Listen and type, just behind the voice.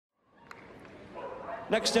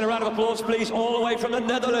Next in, a round of applause, please, all the way from the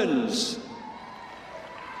Netherlands.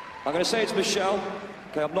 I'm going to say it's Michelle.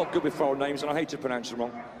 Okay, I'm not good with foreign names, and I hate to pronounce them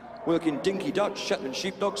wrong. Working Dinky Dutch, Shetland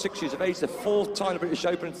Sheepdog, 6 years of age, the 4th time at the British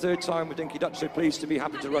Open, 3rd time with Dinky Dutch, so pleased to be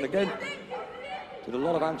happy to run again. Did a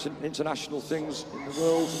lot of international things in the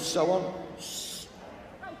world and so on.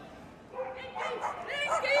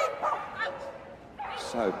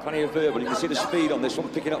 So, plenty of verbal. You can see the speed on this one,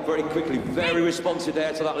 picking up very quickly. Very responsive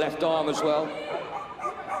there to that left arm as well.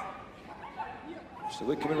 So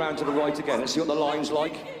we're coming round to the right again. Let's see what the line's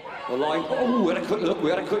like. The line, oh, we had a quick look. We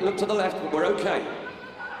had a quick look to the left, but we're okay.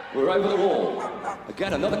 We're over the wall.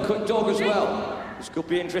 Again, another quick dog as well. This could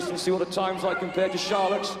be interesting to see what the time's like compared to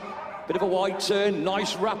Charlotte's. Bit of a wide turn,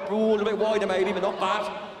 nice wrap, ooh, a little bit wider maybe, but not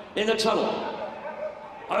bad. In the tunnel.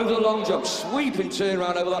 Over the long jump, sweeping turn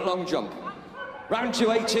round over that long jump. Round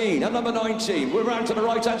to 18 and number 19. We're round to the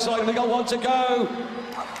right-hand side and we got one to go.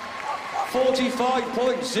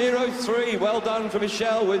 45.03. Well done for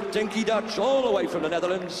Michelle with Dinky Dutch all the way from the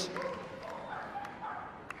Netherlands.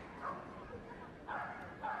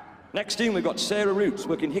 Next in, we've got Sarah Roots,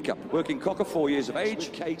 working Hiccup, working Cocker, 4 years of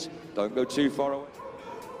age. Kate, don't go too far away.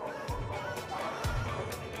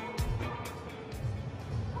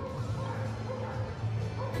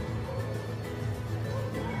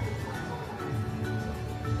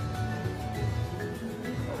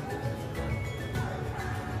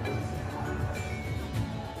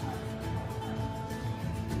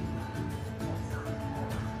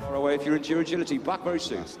 Away if you're into your agility, back very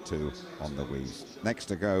soon. Last 2 on the wheeze. Next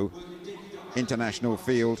to go, international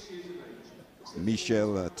field,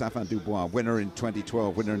 Michel Taffijn-du, winner in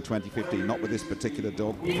 2012, winner in 2015, not with this particular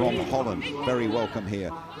dog, from Holland. Very welcome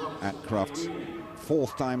here at Crufts.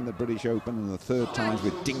 4th time in the British Open and the 3rd time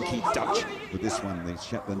with Dinky Dutch with this one, the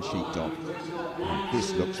Shetland Sheepdog. And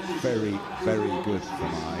this looks very, very good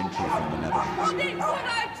from our entry from the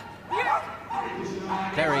Netherlands.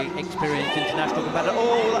 Very experienced international competitor.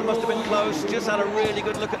 Oh, that must have been close. Just had a really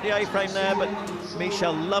good look at the A-frame there, but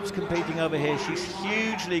Michelle loves competing over here. She's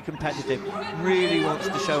hugely competitive, really wants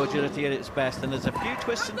to show agility at its best, and there's a few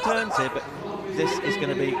twists and turns here, but this is going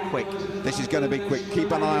to be quick. This is going to be quick.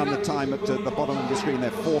 Keep an eye on the time at the bottom of the screen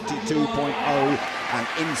there, 42.0, and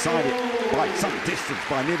inside it by some distance,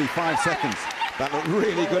 by nearly 5 seconds. That looked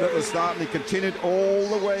really good at the start, and he continued all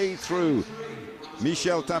the way through.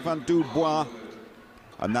 Michel Taffijn-du,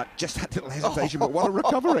 and that just had a little hesitation, but what a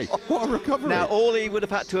recovery! What a recovery! Now, all he would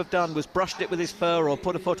have had to have done was brushed it with his fur or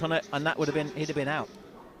put a foot on it, and that would have been, he'd have been out.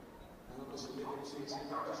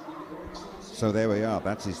 So there we are.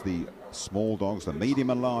 That is the small dogs, the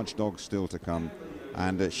medium and large dogs still to come,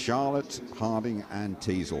 and Charlotte, Harding, and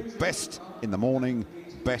Teasel. Best in the morning,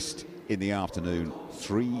 best in the afternoon.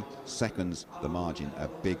 3 seconds the margin, a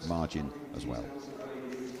big margin as well.